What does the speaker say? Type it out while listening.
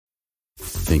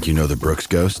Think you know the Brooks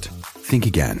Ghost? Think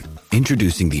again.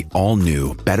 Introducing the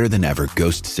all-new, better-than-ever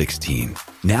Ghost 16.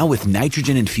 Now with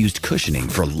nitrogen-infused cushioning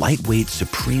for lightweight,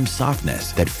 supreme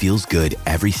softness that feels good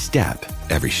every step,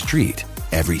 every street,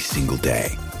 every single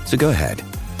day. So go ahead,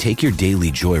 take your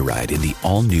daily joyride in the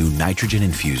all-new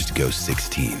nitrogen-infused Ghost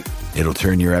 16. It'll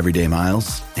turn your everyday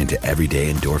miles into everyday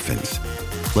endorphins.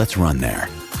 Let's run there.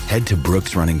 Head to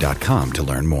brooksrunning.com to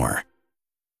learn more.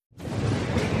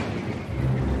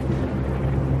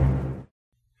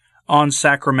 On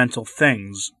Sacramental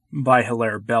Things by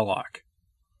Hilaire Belloc.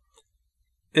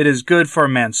 It is good for a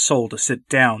man's soul to sit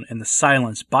down in the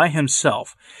silence by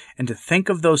himself and to think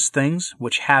of those things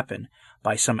which happen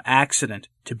by some accident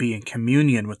to be in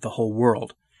communion with the whole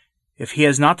world. If he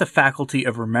has not the faculty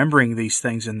of remembering these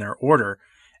things in their order,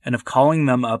 and of calling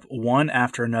them up one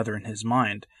after another in his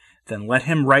mind, then let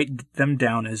him write them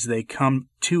down as they come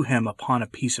to him upon a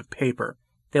piece of paper.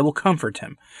 They will comfort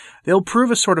him. They will prove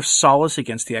a sort of solace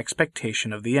against the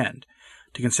expectation of the end.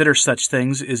 To consider such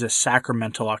things is a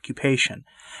sacramental occupation,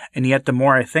 and yet the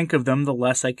more I think of them, the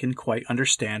less I can quite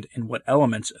understand in what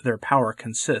elements their power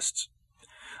consists.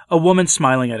 A woman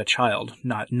smiling at a child,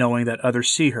 not knowing that others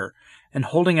see her, and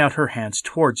holding out her hands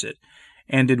towards it,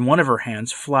 and in one of her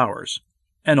hands flowers.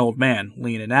 An old man,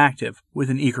 lean and active, with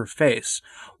an eager face,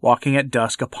 walking at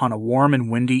dusk upon a warm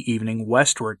and windy evening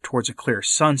westward towards a clear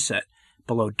sunset,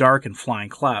 below dark and flying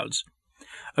clouds.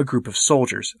 A group of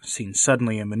soldiers, seen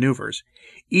suddenly in maneuvers,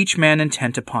 each man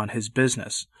intent upon his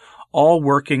business, all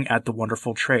working at the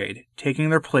wonderful trade, taking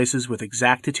their places with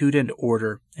exactitude and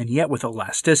order, and yet with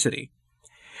elasticity.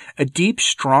 A deep,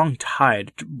 strong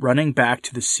tide running back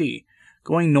to the sea,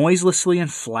 going noiselessly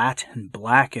and flat and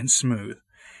black and smooth,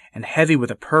 and heavy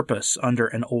with a purpose under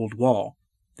an old wall,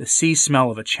 the sea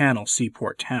smell of a Channel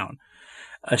seaport town.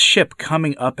 A ship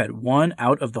coming up at one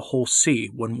out of the whole sea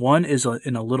when one is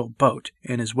in a little boat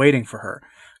and is waiting for her,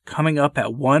 coming up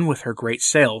at one with her great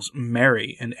sails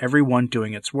merry and every one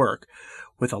doing its work,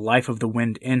 with a life of the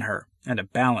wind in her, and a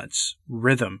balance,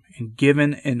 rhythm, and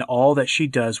given in all that she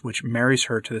does which marries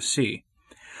her to the sea.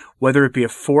 Whether it be a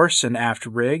force and aft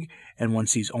rig, and one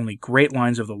sees only great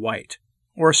lines of the white,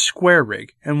 or a square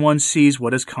rig, and one sees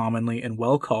what is commonly and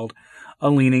well called a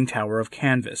leaning tower of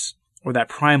canvas, or that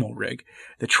primal rig,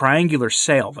 the triangular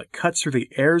sail that cuts through the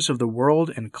airs of the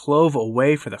world and clove a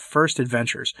way for the first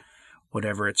adventures.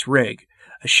 Whatever its rig,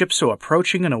 a ship so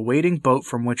approaching and awaiting boat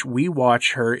from which we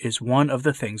watch her is one of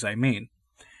the things I mean.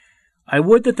 I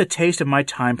would that the taste of my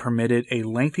time permitted a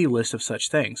lengthy list of such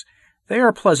things. They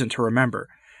are pleasant to remember.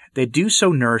 They do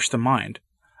so nourish the mind.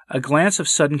 A glance of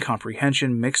sudden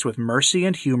comprehension mixed with mercy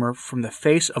and humor from the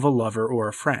face of a lover or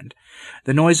a friend.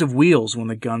 The noise of wheels when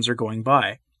the guns are going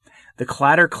by. The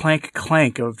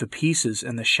clatter-clank-clank of the pieces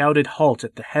and the shouted halt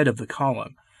at the head of the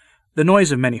column. The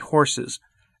noise of many horses.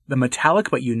 The metallic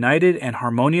but united and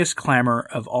harmonious clamor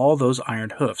of all those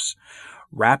iron hoofs,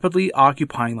 rapidly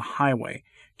occupying the highway,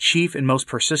 chief and most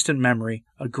persistent memory,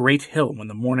 a great hill when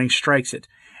the morning strikes it,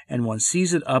 and one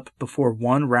sees it up before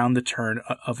one round the turn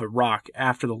of a rock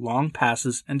after the long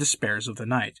passes and despairs of the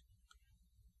night.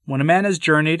 When a man has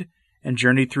journeyed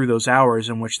through those hours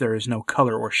in which there is no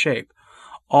color or shape,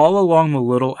 all along the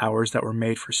little hours that were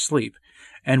made for sleep,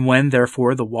 and when,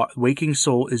 therefore, the waking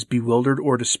soul is bewildered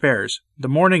or despairs, the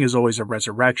morning is always a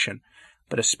resurrection,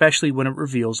 but especially when it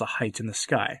reveals a height in the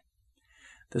sky.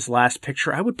 This last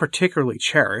picture I would particularly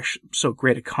cherish, so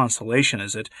great a consolation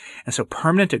is it, and so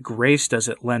permanent a grace does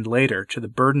it lend later to the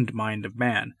burdened mind of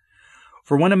man.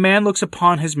 For when a man looks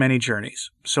upon his many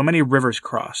journeys, so many rivers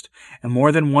crossed, and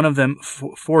more than one of them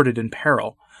forded in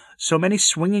peril, so many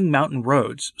swinging mountain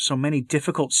roads, so many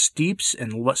difficult steeps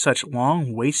and such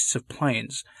long wastes of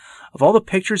plains, of all the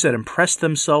pictures that impress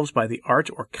themselves by the art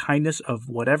or kindness of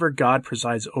whatever God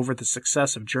presides over the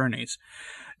success of journeys,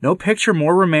 no picture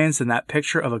more remains than that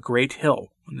picture of a great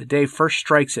hill, when the day first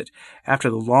strikes it,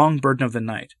 after the long burden of the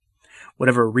night.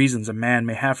 Whatever reasons a man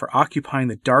may have for occupying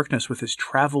the darkness with his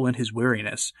travel and his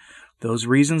weariness, those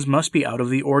reasons must be out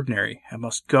of the ordinary, and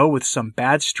must go with some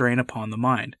bad strain upon the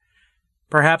mind.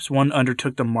 Perhaps one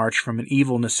undertook the march from an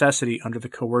evil necessity under the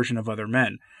coercion of other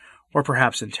men, or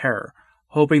perhaps in terror,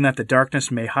 hoping that the darkness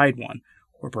may hide one,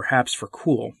 or perhaps for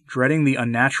cool, dreading the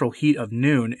unnatural heat of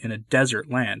noon in a desert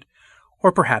land,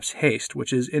 or perhaps haste,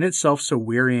 which is in itself so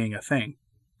wearying a thing,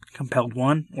 compelled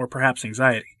one, or perhaps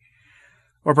anxiety.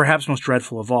 Or perhaps most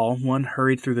dreadful of all, one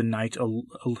hurried through the night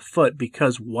afoot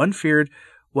because one feared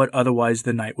what otherwise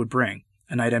the night would bring,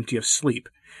 a night empty of sleep,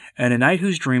 and a night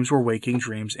whose dreams were waking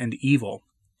dreams and evil.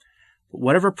 But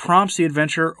whatever prompts the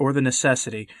adventure or the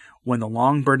necessity, when the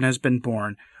long burden has been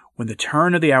borne, when the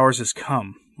turn of the hours has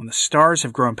come, when the stars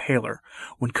have grown paler,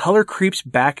 when color creeps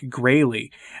back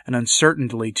grayly and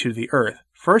uncertainly to the earth,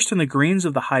 first in the greens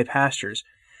of the high pastures,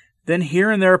 then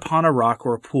here and there upon a rock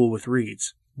or a pool with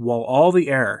reeds, while all the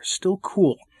air, still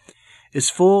cool, is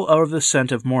full of the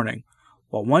scent of morning,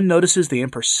 while one notices the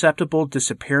imperceptible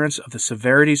disappearance of the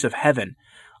severities of heaven,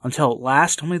 until at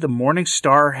last only the morning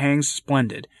star hangs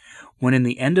splendid, when in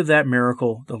the end of that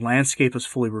miracle the landscape is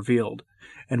fully revealed,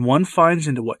 and one finds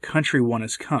into what country one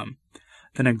has come,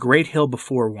 then a great hill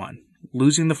before one,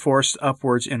 losing the forest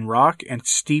upwards in rock and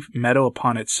steep meadow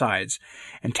upon its sides,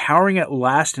 and towering at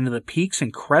last into the peaks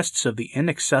and crests of the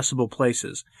inaccessible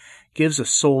places, gives a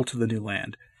soul to the new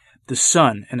land. The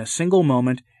sun, in a single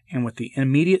moment, and with the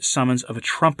immediate summons of a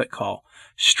trumpet call,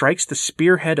 strikes the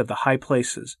spearhead of the high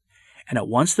places, and at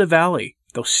once the valley,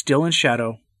 though still in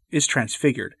shadow, is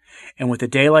transfigured, and with the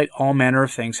daylight all manner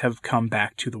of things have come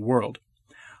back to the world.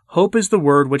 Hope is the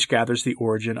word which gathers the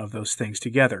origin of those things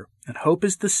together, and hope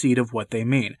is the seed of what they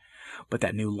mean. But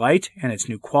that new light and its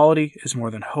new quality is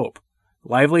more than hope.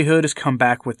 Livelihood has come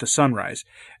back with the sunrise,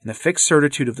 and the fixed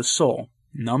certitude of the soul.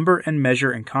 Number and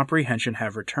measure and comprehension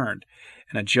have returned,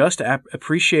 and a just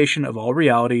appreciation of all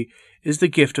reality is the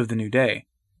gift of the new day.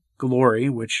 Glory,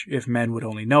 which, if men would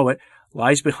only know it,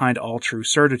 lies behind all true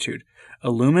certitude,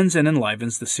 illumines and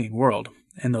enlivens the seen world,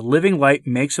 and the living light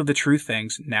makes of the true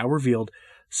things, now revealed,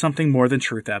 something more than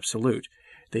truth absolute.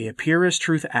 They appear as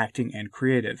truth acting and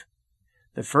creative.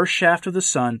 The first shaft of the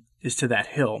sun is to that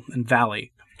hill and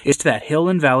valley.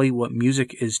 What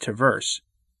music is to verse,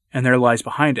 and there lies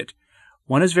behind it.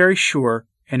 One is very sure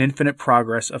and infinite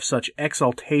progress of such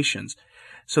exaltations,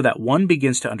 so that one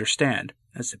begins to understand,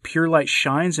 as the pure light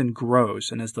shines and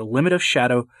grows, and as the limit of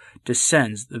shadow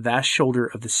descends the vast shoulder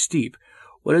of the steep,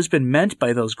 what has been meant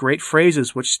by those great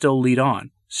phrases which still lead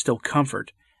on, still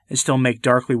comfort, and still make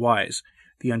darkly wise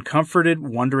the uncomforted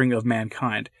wondering of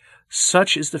mankind.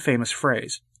 Such is the famous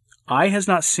phrase, "Eye has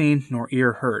not seen nor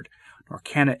ear heard, nor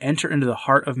can it enter into the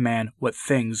heart of man what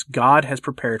things God has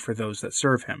prepared for those that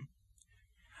serve him."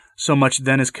 So much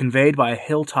then is conveyed by a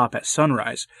hilltop at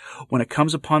sunrise, when it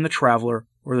comes upon the traveler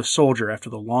or the soldier after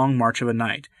the long march of a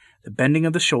night, the bending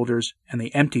of the shoulders and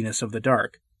the emptiness of the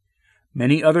dark.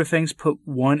 Many other things put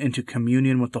one into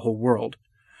communion with the whole world.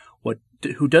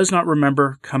 Who does not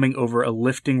remember coming over a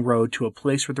lifting road to a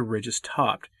place where the ridge is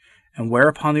topped, and where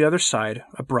upon the other side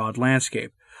a broad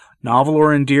landscape, novel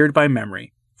or endeared by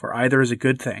memory, for either is a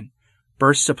good thing,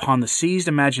 bursts upon the seized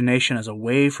imagination as a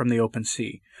wave from the open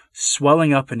sea,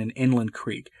 swelling up in an inland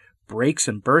creek, breaks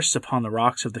and bursts upon the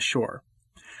rocks of the shore.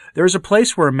 There is a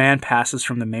place where a man passes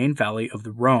from the main valley of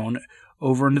the Rhone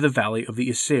over into the valley of the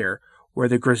Isère, where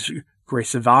the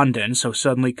Gräsevanden so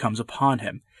suddenly comes upon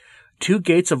him. 2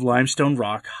 gates of limestone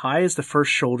rock, high as the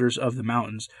first shoulders of the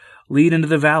mountains, lead into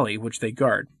the valley which they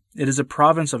guard. It is a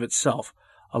province of itself,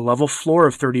 a level floor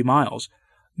of 30 miles,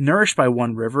 nourished by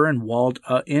one river and walled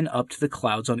in up to the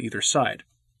clouds on either side.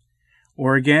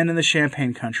 Or again in the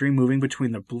Champagne country, moving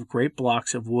between the great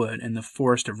blocks of wood and the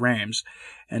forest of Reims,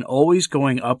 and always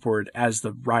going upward as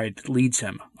the ride leads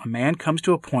him, a man comes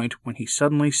to a point when he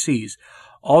suddenly sees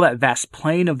all that vast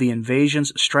plain of the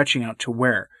invasions stretching out to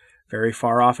where, very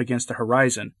far off against the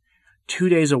horizon, 2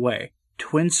 days away,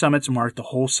 twin summits mark the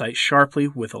whole sight sharply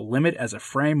with a limit as a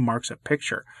frame marks a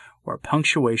picture or a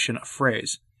punctuation a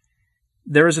phrase.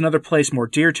 There is another place more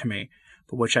dear to me,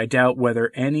 but which I doubt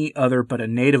whether any other but a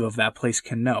native of that place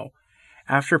can know.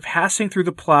 After passing through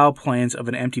the plough plains of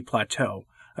an empty plateau,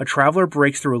 a traveler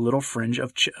breaks through a little fringe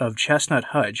of chestnut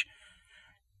hedge,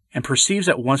 and perceives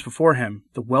at once before him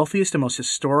the wealthiest and most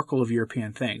historical of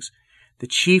European things, the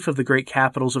chief of the great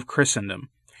capitals of Christendom,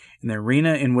 in the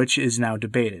arena in which is now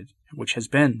debated, and which has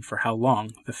been, for how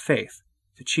long, the faith,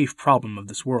 the chief problem of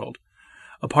this world.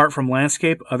 Apart from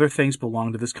landscape, other things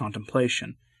belong to this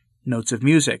contemplation. Notes of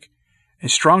music, and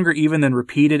stronger even than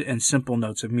repeated and simple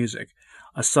notes of music,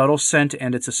 a subtle scent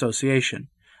and its association,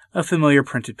 a familiar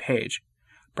printed page.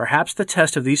 Perhaps the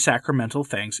test of these sacramental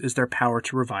things is their power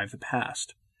to revive the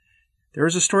past. There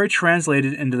is a story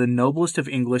translated into the noblest of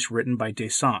English written by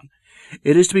Desains.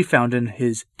 It is to be found in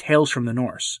his Tales from the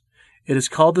Norse. It is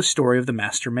called the story of the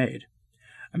Master Maid.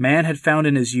 A man had found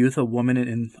in his youth a woman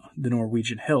in the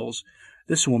Norwegian hills.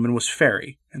 This woman was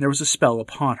fairy, and there was a spell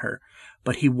upon her,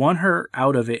 but he won her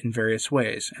out of it in various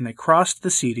ways, and they crossed the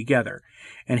sea together,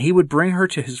 and he would bring her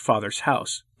to his father's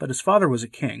house, but his father was a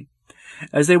king.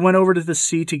 As they went over to the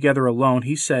sea together alone,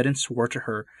 he said and swore to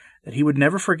her that he would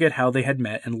never forget how they had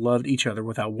met and loved each other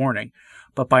without warning,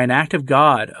 but by an act of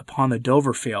God upon the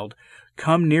Dovrefjeld,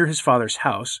 come near his father's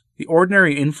house, the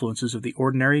ordinary influences of the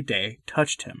ordinary day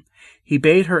touched him. He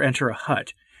bade her enter a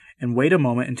hut, and wait a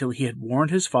moment until he had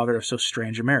warned his father of so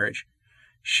strange a marriage.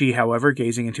 She, however,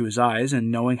 gazing into his eyes,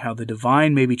 and knowing how the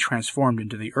divine may be transformed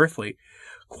into the earthly,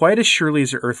 quite as surely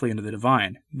as the earthly into the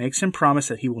divine, makes him promise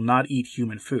that he will not eat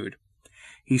human food.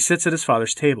 He sits at his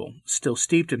father's table, still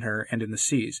steeped in her and in the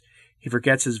seas. He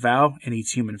forgets his vow and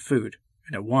eats human food,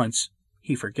 and at once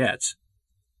he forgets.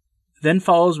 Then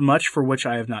follows much for which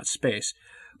I have not space,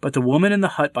 but the woman in the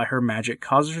hut by her magic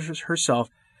causes herself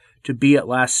to be at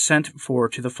last sent for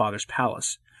to the father's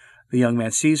palace. The young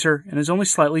man sees her, and is only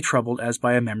slightly troubled as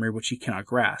by a memory which he cannot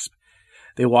grasp.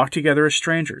 They walk together as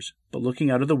strangers, but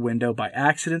looking out of the window by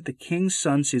accident the king's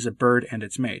son sees a bird and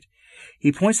its mate.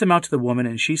 He points them out to the woman,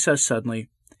 and she says suddenly,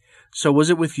 "So was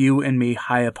it with you and me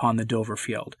high upon the Dover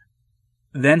field."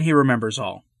 Then he remembers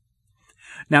all.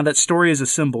 Now that story is a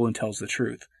symbol and tells the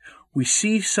truth. We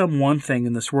see some one thing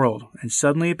in this world, and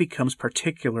suddenly it becomes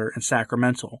particular and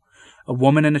sacramental. A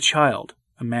woman and a child,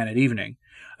 a man at evening,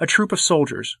 a troop of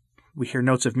soldiers. We hear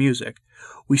notes of music.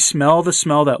 We smell the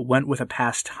smell that went with a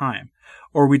past time,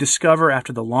 or we discover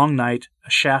after the long night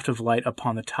a shaft of light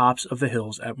upon the tops of the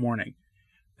hills at morning.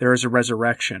 There is a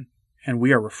resurrection, and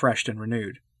we are refreshed and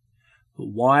renewed. But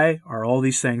why all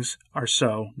these things are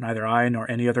so, neither I nor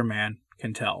any other man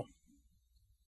can tell.